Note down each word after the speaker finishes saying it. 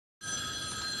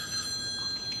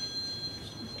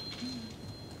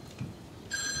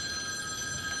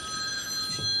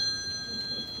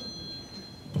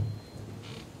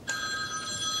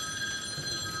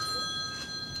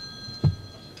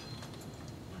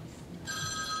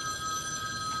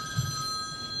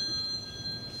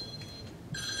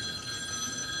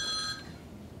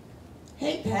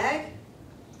Hey, Peg.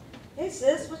 Hey,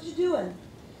 sis, what you doing?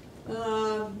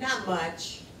 Not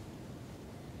much.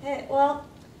 Hey, well,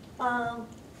 I'm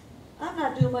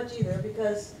not doing much either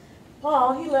because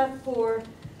Paul, he left for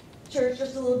church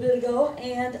just a little bit ago,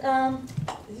 and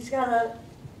he's got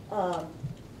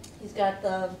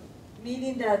the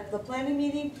meeting, the planning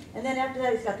meeting, and then after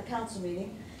that he's got the council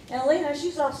meeting. And Elena,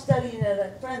 she's off studying at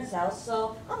a friend's house,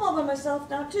 so I'm all by myself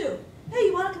now too. Hey,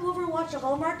 you want to come over and watch a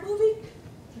Hallmark movie?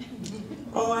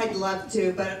 Oh, I'd love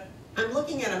to, but I'm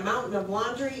looking at a mountain of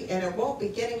laundry and it won't be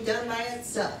getting done by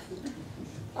itself.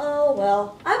 Oh,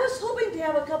 well, I was hoping to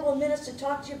have a couple of minutes to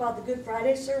talk to you about the Good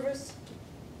Friday service.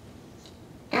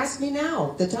 Ask me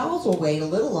now. The towels will wait a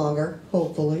little longer,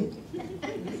 hopefully.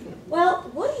 Well,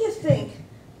 what do you think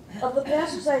of the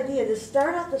pastor's idea to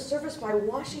start out the service by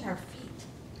washing our feet?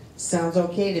 Sounds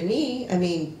okay to me. I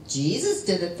mean, Jesus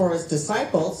did it for his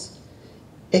disciples.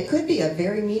 It could be a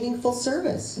very meaningful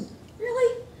service.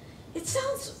 Really? It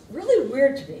sounds really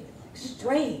weird to me, like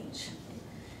strange.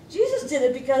 Jesus did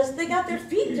it because they got their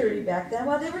feet dirty back then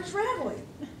while they were traveling.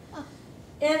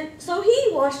 And so he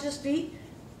washed his feet,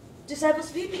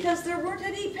 disciples' feet, because there weren't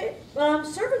any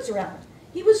servants around.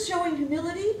 He was showing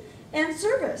humility and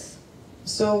service.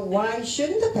 So why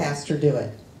shouldn't the pastor do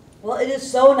it? Well, it is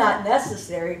so not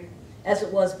necessary as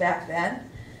it was back then.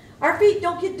 Our feet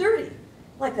don't get dirty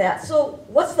like that, so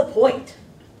what's the point?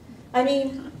 I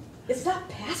mean, it's not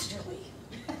pastorly.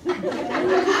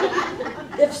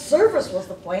 If service was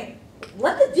the point,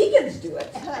 let the deacons do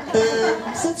it.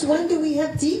 Since when do we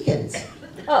have deacons?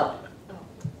 Oh.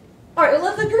 All right, well,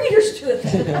 let the greeters do it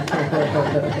then.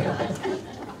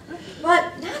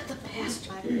 But not the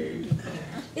pastor.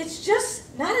 It's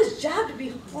just not his job to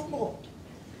be humble.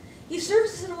 He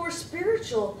serves in a more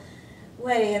spiritual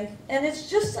way, and it's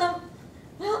just,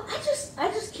 well, I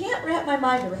just can't wrap my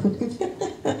mind around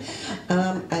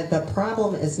it. The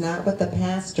problem is not with the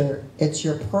pastor. It's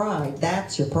your pride.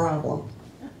 That's your problem.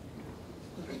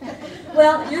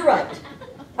 Well, you're right.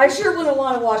 I sure wouldn't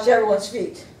want to wash everyone's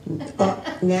feet.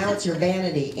 Now it's your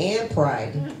vanity and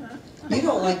pride. You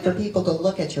don't like for people to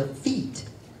look at your feet.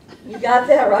 You got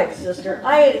that right, sister.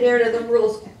 I inherited the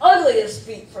world's ugliest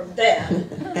feet from Dad.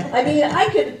 I mean, I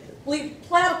could leave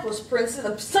platypus prints in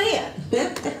the sand.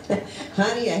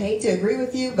 Honey, I hate to agree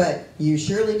with you, but you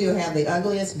surely do have the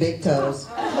ugliest big toes.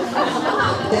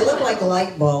 They look like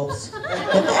light bulbs.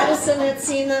 If Edison had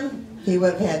seen them, he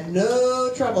would have had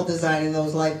no trouble designing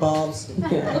those light bulbs.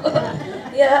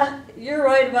 Yeah, you're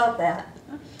right about that.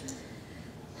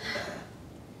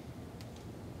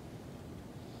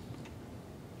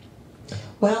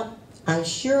 Well, I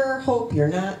sure hope you're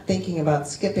not thinking about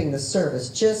skipping the service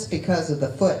just because of the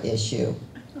foot issue.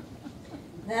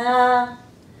 Nah,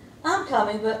 I'm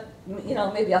coming, but, you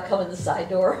know, maybe I'll come in the side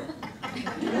door.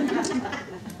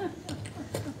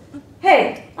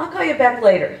 Hey, I'll call you back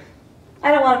later.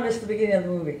 I don't want to miss the beginning of the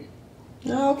movie.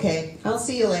 Okay, I'll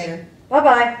see you later.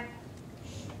 Bye-bye.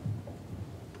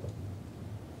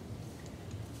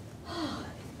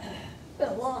 Been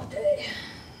a long day.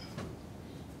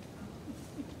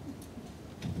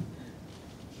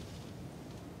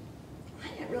 I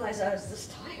didn't realize I was this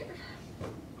tired.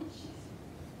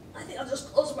 I think I'll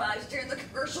just close my eyes during the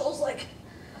commercials, like...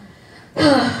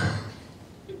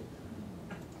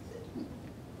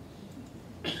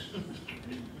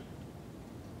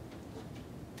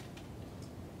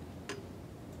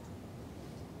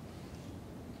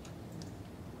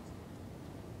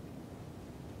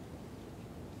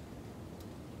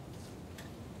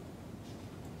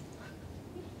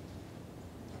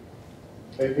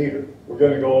 Hey, Peter, we're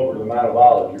going to go over to the Mount of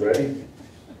Olives. You ready?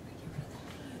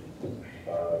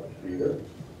 Peter?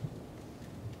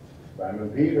 Simon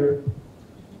Peter?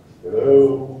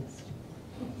 Hello?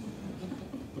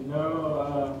 You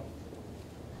know,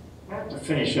 I have to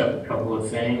finish up a couple of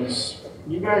things.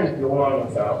 You guys go on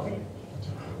without me.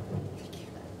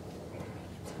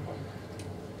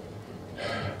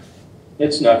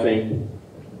 It's nothing.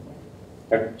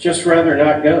 I'd just rather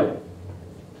not go.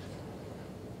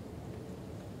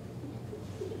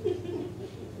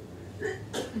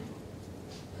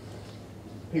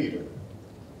 Peter,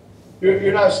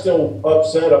 you're not still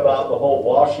upset about the whole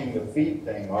washing the feet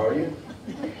thing, are you?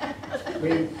 I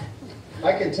mean,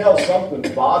 I can tell something's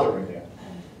bothering you.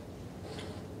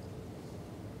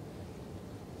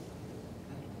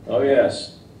 Oh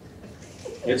yes,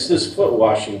 it's this foot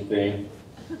washing thing.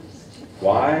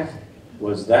 Why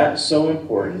was that so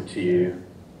important to you?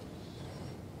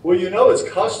 Well, you know it's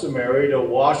customary to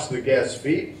wash the guests'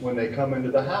 feet when they come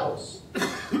into the house.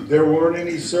 There weren't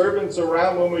any servants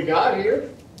around when we got here.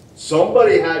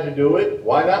 Somebody had to do it.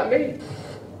 Why not me?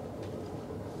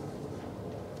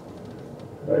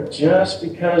 But just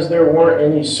because there weren't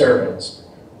any servants,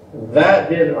 that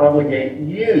didn't obligate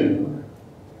you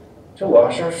to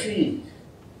wash our feet.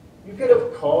 You could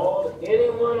have called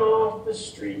anyone off the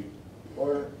street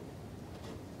or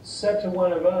said to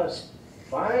one of us,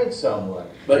 find someone.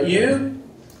 But you,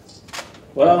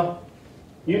 well,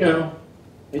 you know,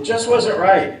 it just wasn't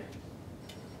right.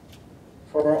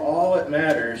 For all it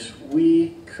matters, we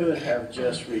could have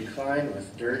just reclined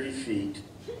with dirty feet.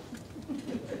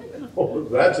 Oh,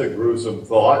 that's a gruesome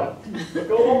thought. But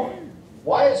go on.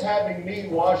 Why is having me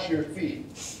wash your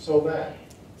feet so bad?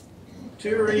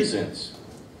 2 reasons.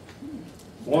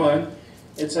 One,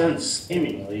 it's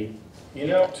unseemingly,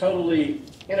 totally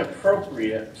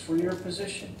inappropriate for your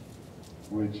position.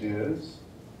 Which is?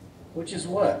 Which is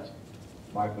what?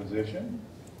 My position?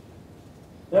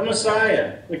 The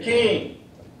Messiah, the King.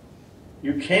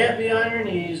 You can't be on your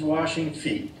knees washing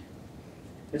feet.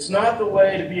 It's not the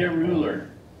way to be a ruler.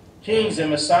 Kings and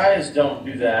Messiahs don't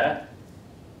do that.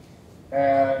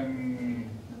 And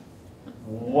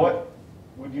what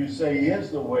would you say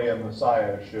is the way a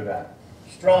Messiah should act?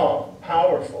 Strong,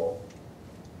 powerful,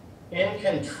 in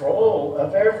control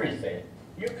of everything.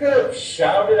 You could have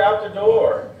shouted out the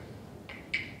door,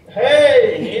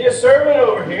 "Hey, need a servant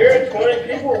over here," and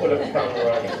 20 people would have come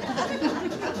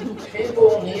running.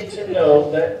 People need to know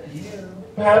that you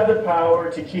have the power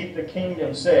to keep the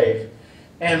kingdom safe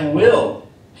and will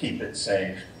keep it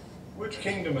safe. Which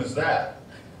kingdom is that?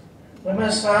 The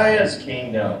Messiah's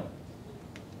kingdom.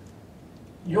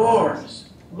 Yours.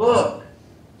 Look,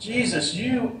 Jesus,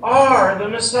 you are the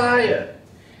Messiah.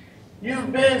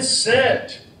 You've been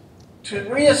sent to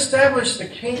reestablish the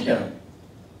kingdom.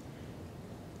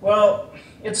 Well,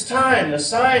 it's time. The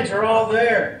signs are all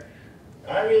there.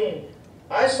 I mean,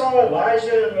 I saw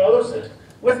Elijah and Moses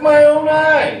with my own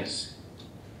eyes.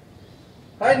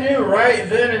 I knew right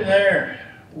then and there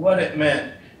what it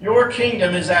meant. Your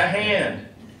kingdom is at hand.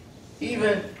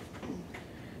 Even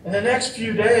in the next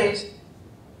few days,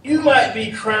 you might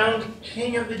be crowned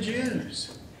King of the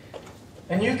Jews.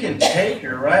 And you can take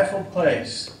your rightful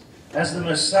place as the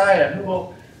Messiah who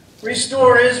will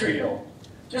restore Israel.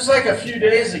 Just like a few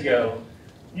days ago,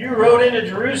 you rode into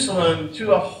Jerusalem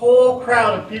to a whole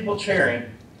crowd of people cheering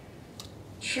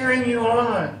you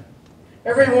on.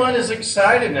 Everyone is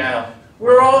excited now.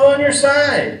 We're all on your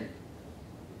side.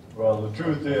 Well, the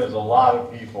truth is, a lot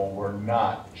of people were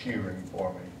not cheering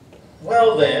for me.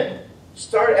 Well then,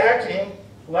 start acting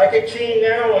like a king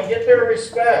now and get their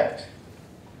respect.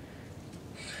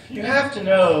 You have to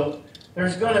know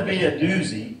there's going to be a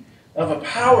doozy of a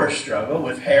power struggle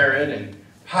with Herod and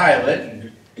Pilate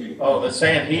and the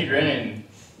Sanhedrin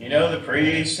and the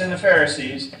priests and the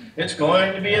Pharisees. It's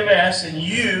going to be a mess, and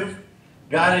you've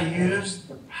got to use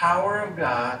the power of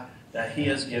God that He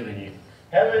has given you.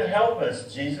 Heaven help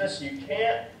us, Jesus. You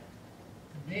can't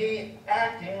be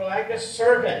acting like a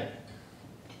servant.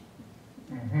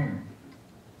 Mm-hmm.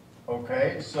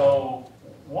 Okay, so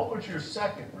what was your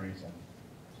second reason?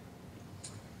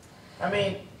 I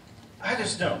mean, I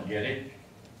just don't get it.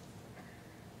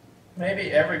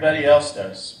 Maybe everybody else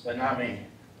does, but not me.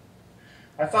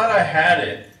 I thought I had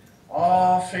it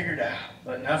all figured out,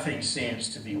 but nothing seems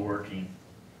to be working.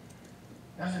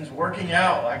 Nothing's working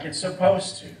out like it's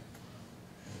supposed to.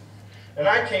 And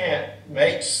I can't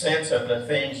make sense of the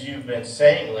things you've been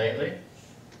saying lately.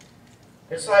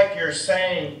 It's like you're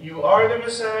saying you are the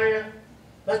Messiah,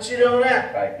 but you don't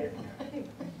act like it.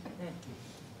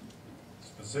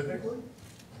 Specifically?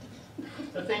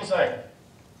 The things like,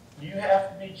 you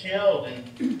have to be killed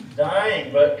and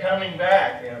dying, but coming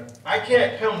back. I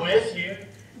can't come with you.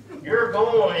 You're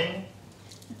going,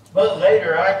 but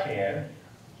later I can.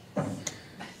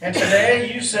 And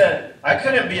today you said, I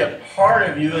couldn't be a part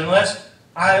of you unless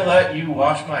I let you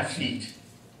wash my feet.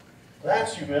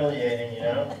 That's humiliating,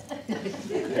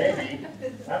 Maybe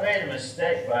I made a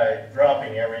mistake by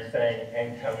dropping everything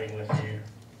and coming with you.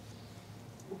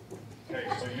 Okay,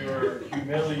 so you're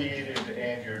humiliated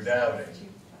and you're doubting.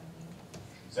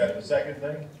 Is that the second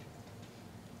thing?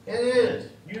 It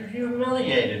is. You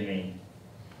humiliated me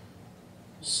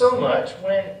so much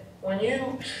when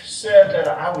you said that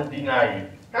I would deny you.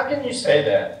 How can you say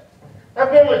that? I've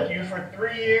been with you for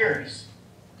 3 years.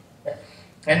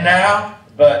 And now,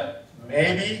 but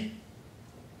maybe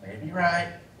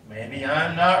right, maybe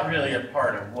I'm not really a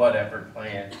part of whatever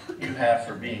plan you have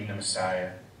for being the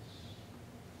Messiah.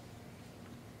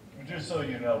 Just so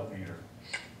you know, Peter,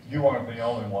 you aren't the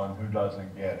only one who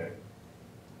doesn't get it.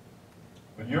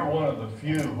 But you're one of the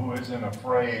few who isn't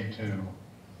afraid to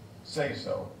say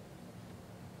so.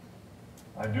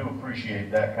 I do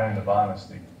appreciate that kind of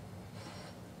honesty.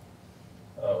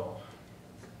 Oh,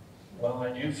 well,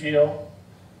 I do feel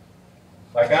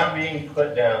Like I'm being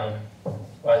put down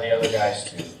by the other guys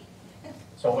too.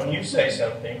 So when you say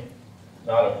something,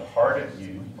 not a part of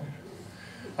you,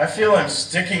 I feel I'm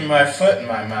sticking my foot in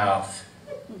my mouth.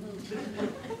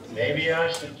 Maybe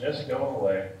I should just go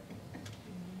away.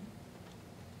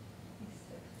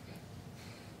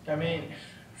 I mean,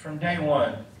 from day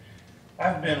one,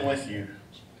 I've been with you.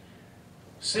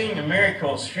 Seeing the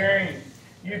miracles, hearing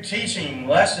you teaching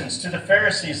lessons to the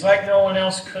Pharisees like no one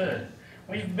else could.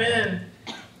 We've been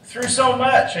through so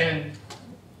much, and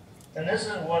this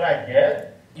is what I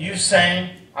get? You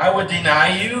saying, I would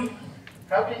deny you?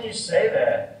 How can you say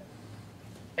that?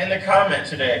 In the comment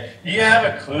today, do you have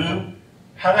a clue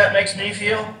how that makes me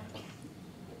feel?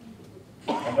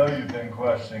 I know you've been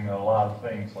questioning a lot of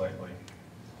things lately.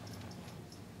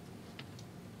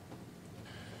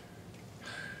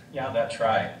 Yeah, that's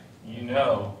right. You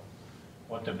know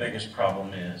what the biggest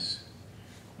problem is.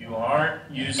 You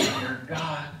aren't using your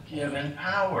God-given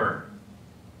power.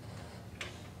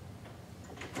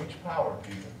 Which power,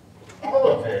 Peter? All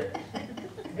of it.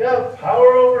 You have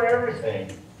power over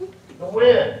everything. The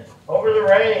wind, over the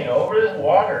rain, over the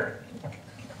water,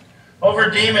 over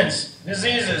demons,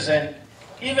 diseases, and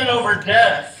even over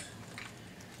death.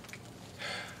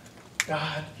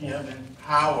 God-given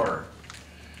power.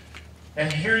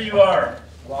 And here you are,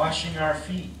 washing our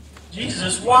feet.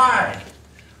 Jesus, why?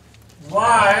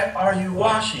 Why are you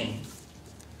washing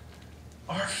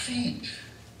our feet?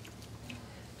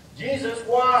 Jesus,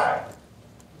 why?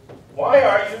 Why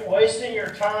are you wasting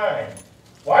your time?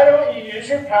 Why don't you use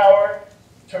your power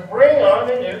to bring on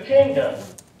the new kingdom?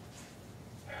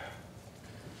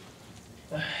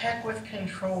 The heck with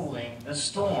controlling the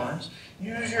storms.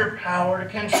 Use your power to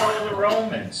control the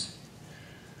Romans.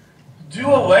 Do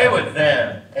away with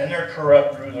them and their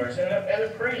corrupt rulers and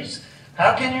the priests.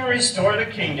 How can you restore the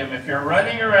kingdom if you're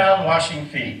running around washing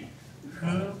feet?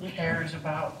 Who cares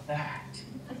about that?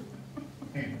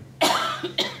 Peter,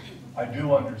 I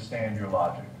do understand your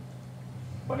logic,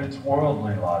 but it's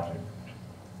worldly logic.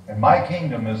 And my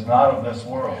kingdom is not of this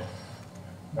world.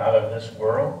 Not of this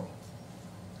world?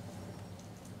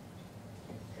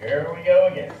 Here we go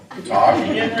again.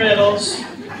 Talking in riddles.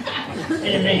 What do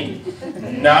you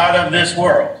mean? Not of this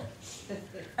world.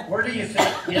 Where do you think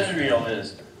Israel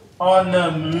is? On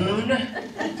the moon?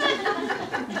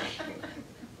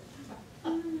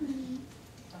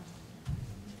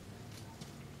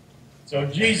 So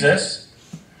Jesus,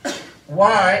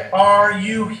 why are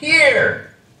you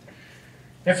here?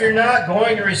 If you're not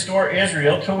going to restore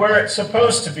Israel to where it's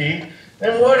supposed to be,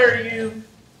 then what are you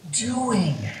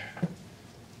doing?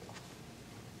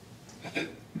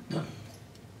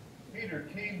 Peter,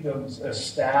 kingdoms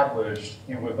established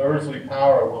with earthly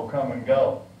power will come and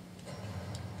go.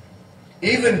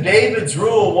 Even David's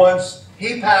rule, once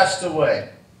he passed away,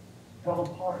 fell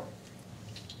apart.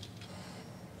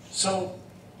 So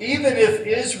even if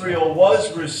Israel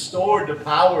was restored to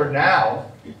power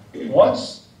now,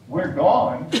 once we're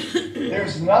gone,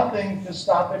 there's nothing to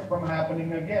stop it from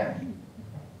happening again.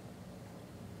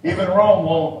 Even Rome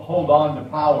won't hold on to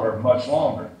power much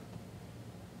longer.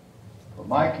 But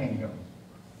my kingdom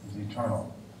is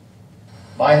eternal.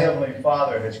 My Heavenly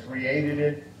Father has created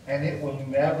it, and it will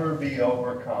never be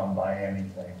overcome by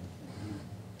anything.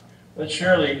 But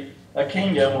surely a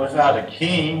kingdom without a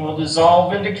king will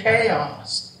dissolve into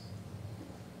chaos.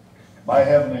 My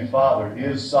Heavenly Father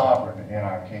is sovereign in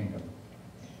our kingdom.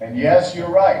 And yes, you're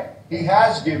right. He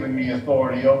has given me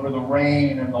authority over the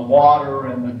rain and the water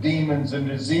and the demons and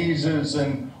diseases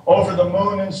and over the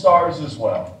moon and stars as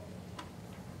well.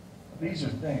 These are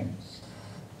things.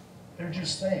 They're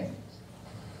just things.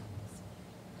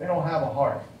 They don't have a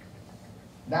heart.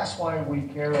 And that's why we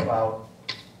care about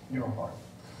your heart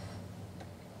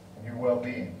and your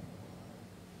well-being.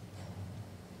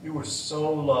 You were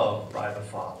so loved by the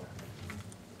Father.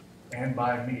 And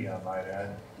by me, I might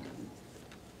add.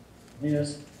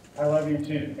 Yes, I love you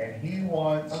too. And He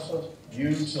wants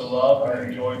you to love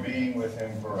and enjoy being with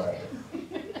Him forever.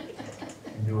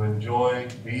 And to enjoy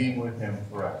being with Him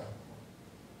forever.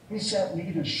 He sent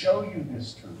me to show you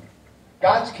this truth.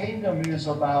 God's kingdom is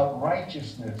about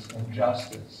righteousness and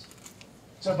justice.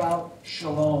 It's about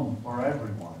shalom for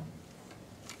everyone.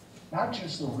 Not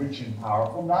just the rich and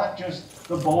powerful, not just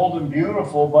the bold and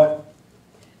beautiful, but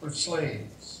for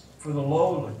slaves, for the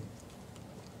lowly,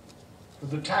 for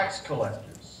the tax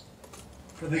collectors,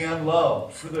 for the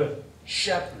unloved, for the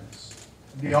shepherds,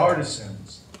 the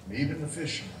artisans, and even the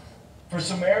fishermen, for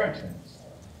Samaritans,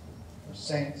 for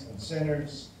saints and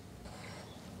sinners,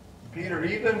 Peter,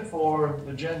 even for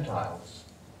the Gentiles.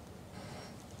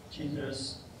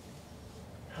 Jesus,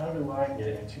 how do I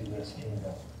get into this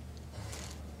kingdom?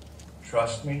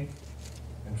 Trust me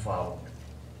and follow me.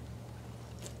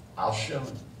 I'll show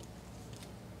you.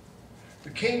 The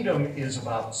kingdom is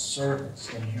about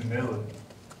service and humility,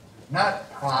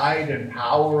 not pride and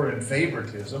power and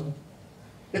favoritism.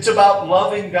 It's about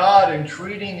loving God and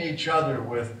treating each other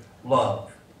with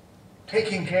love,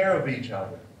 taking care of each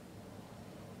other.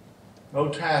 No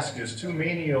task is too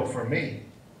menial for me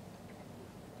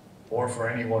or for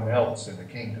anyone else in the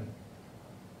kingdom.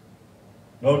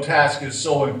 No task is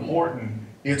so important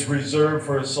it's reserved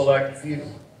for a select few.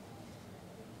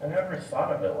 I never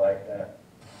thought of it like that.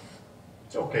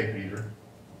 It's okay, Peter.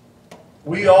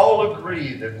 We all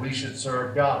agree that we should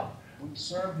serve God. We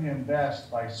serve Him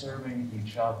best by serving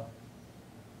each other.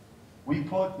 We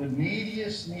put the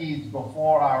neediest needs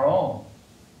before our own.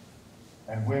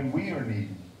 And when we are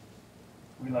needy,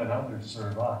 we let others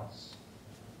serve us.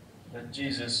 But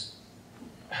Jesus,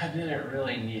 I didn't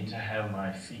really need to have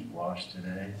my feet washed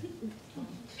today.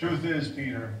 Truth is,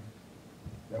 Peter,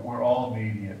 that we're all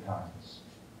needy at times.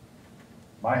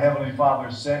 My Heavenly Father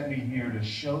sent me here to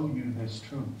show you this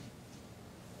truth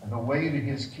and the way to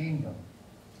His kingdom,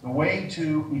 the way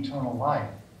to eternal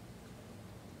life.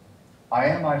 I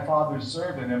am my Father's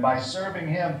servant, and by serving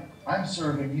Him, I'm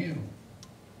serving you.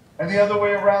 And the other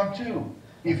way around too.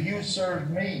 If you serve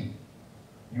me,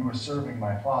 you are serving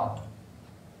my Father.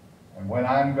 And when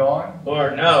I'm gone,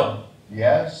 Lord, no.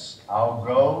 yes, I'll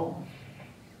go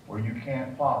where you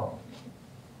can't follow.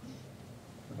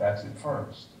 But that's at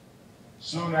first.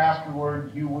 Soon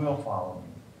afterward, you will follow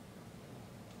me.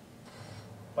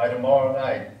 By tomorrow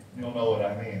night, you'll know what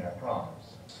I mean, I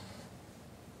promise.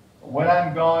 But when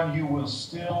I'm gone, you will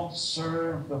still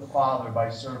serve the Father by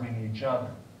serving each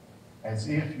other, as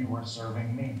if you were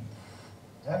serving me.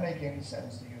 Does that make any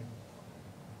sense to you?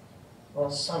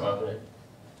 Well, some of it.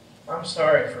 I'm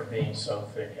sorry for being so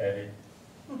thick-headed.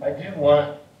 I do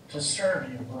want to serve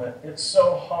you, but it's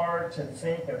so hard to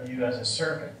think of you as a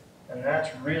servant, and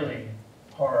that's really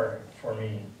hard for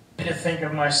me. To think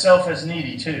of myself as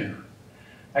needy, too.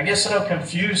 I get so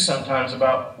confused sometimes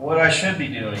about what I should be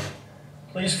doing.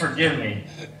 Please forgive me.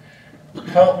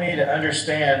 Help me to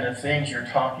understand the things you're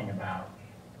talking about.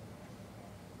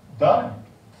 Done.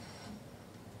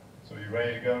 So you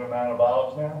ready to go to Mount of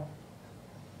Olives now?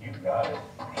 You got it.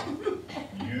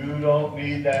 You don't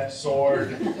need that sword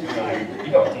tonight.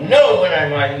 You don't know when I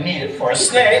might need it for a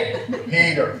snake.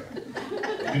 Peter,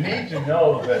 you need to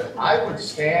know that I would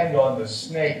stand on the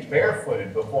snake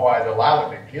barefooted before I'd allow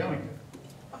it to kill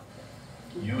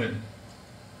you. You would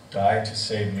die to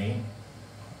save me.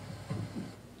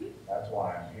 That's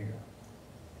why I'm here.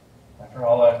 After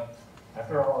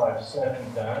all I've said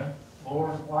and done,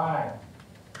 Lord, why?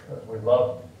 Because we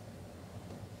love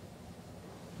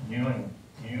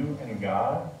you and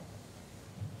God.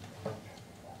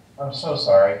 I'm so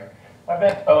sorry. I've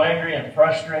been so angry and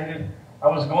frustrated. I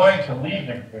was going to leave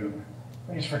the group.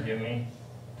 Please forgive me.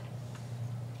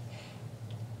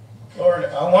 Lord,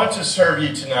 I want to serve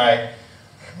you tonight.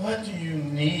 What do you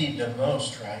need the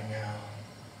most right now?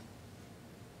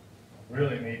 I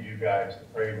really need you guys to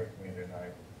pray with me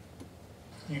tonight.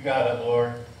 You got it,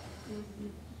 Lord.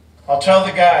 I'll tell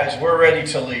the guys we're ready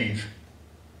to leave.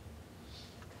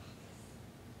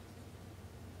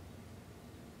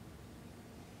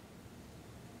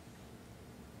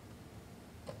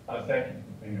 I thank you,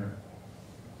 Peter.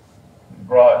 You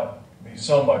brought me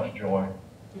so much joy.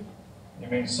 You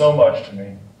mean so much to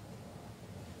me.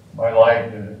 My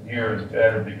life here is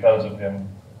better because of him.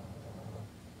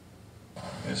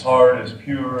 His heart is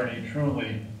pure and he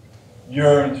truly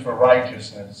yearns for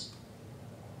righteousness.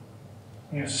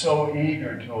 He is so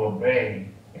eager to obey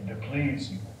and to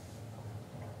please you.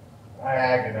 I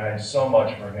agonize so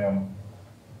much for him.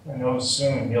 I know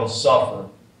soon he'll suffer.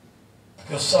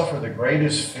 He'll suffer the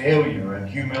greatest failure and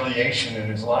humiliation in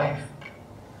his life.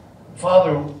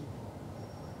 Father,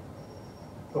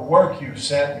 the work you've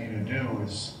sent me to do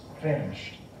is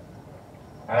finished.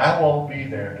 And I won't be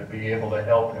there to be able to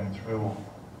help him through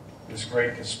this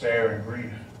great despair and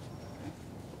grief.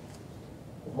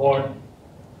 Lord,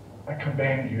 I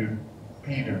commend you,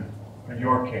 Peter, for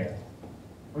your care,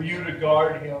 for you to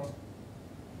guard him,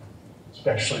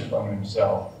 especially from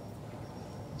himself.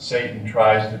 Satan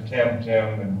tries to tempt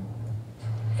him and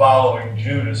following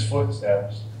Judas'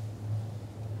 footsteps.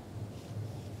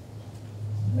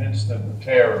 In the midst of the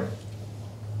terror,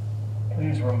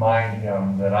 please remind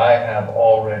him that I have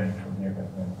already forgiven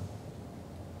him.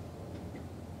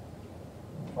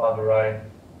 Father,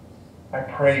 I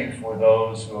pray for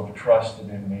those who have trusted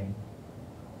in me.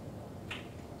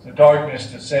 As the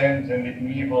darkness descends into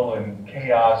evil and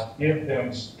chaos, give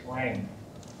them strength.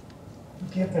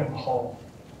 Give them hope,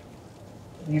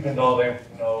 even though they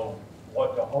don't know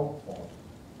what to hope for.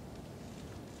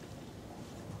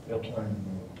 He'll turn to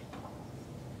you.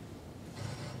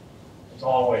 As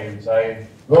always,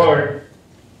 Lord,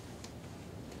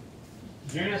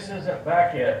 Judas isn't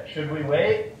back yet. Should we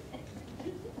wait?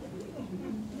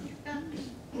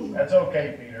 That's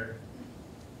okay, Peter.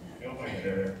 He'll be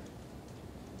there.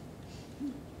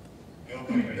 He'll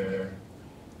be there.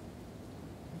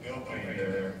 He'll be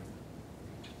there.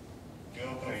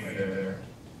 He'll be there.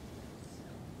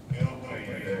 He'll be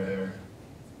there.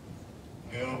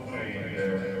 He'll be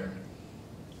there.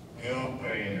 He'll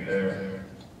be there.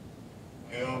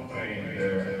 He'll be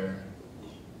there.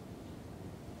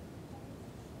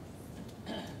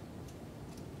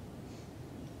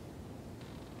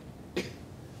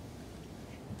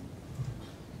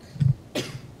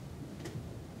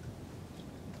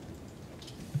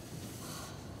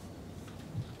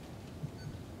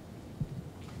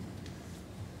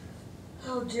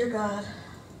 Oh, dear God,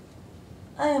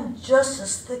 I am just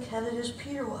as thick-headed as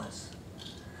Peter was.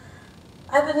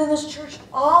 I've been in this church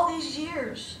all these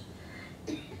years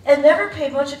and never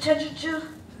paid much attention to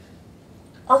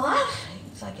a lot of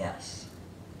things, I guess.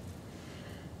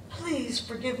 Please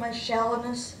forgive my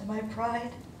shallowness and my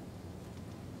pride.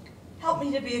 Help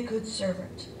me to be a good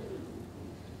servant.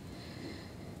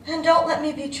 And don't let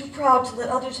me be too proud to let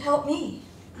others help me.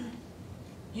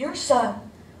 Your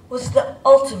son was the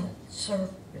ultimate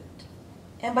servant,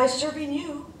 and by serving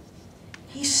you,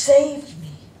 he saved me.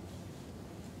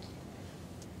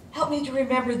 Help me to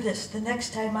remember this the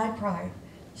next time my pride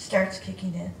starts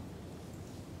kicking in.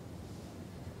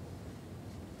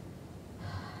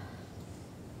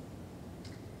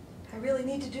 I really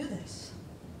need to do this.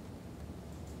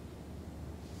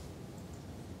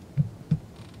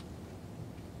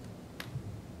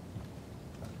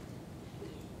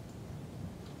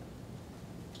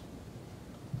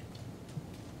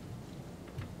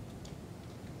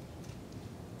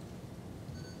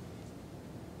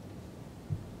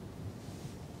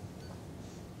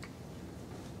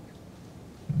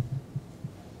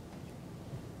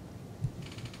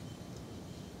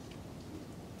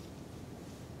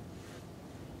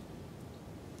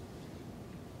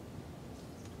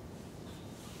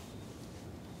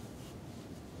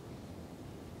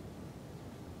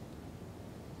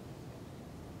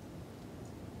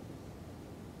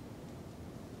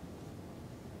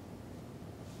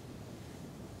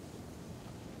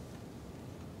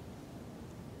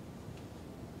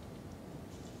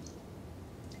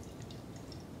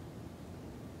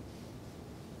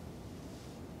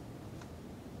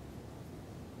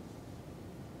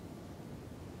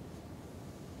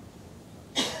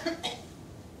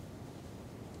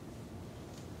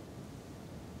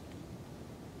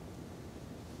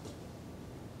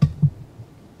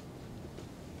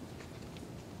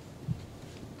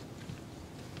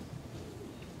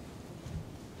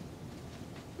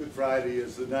 Good Friday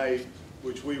is the night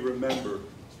which we remember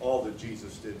all that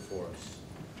Jesus did for us.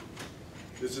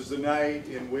 This is the night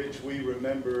in which we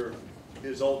remember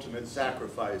his ultimate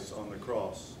sacrifice on the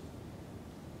cross.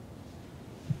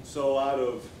 So out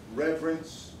of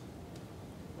reverence,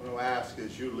 I want to ask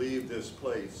as you leave this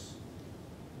place,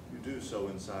 you do so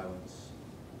in silence.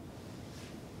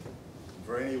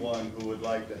 For anyone who would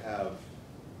like to have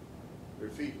their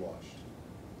feet washed,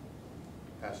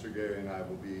 Pastor Gary and I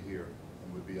will be here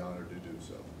and would be honored to do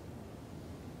so.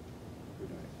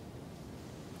 Good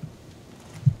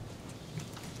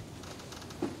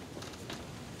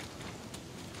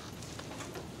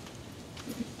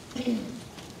night.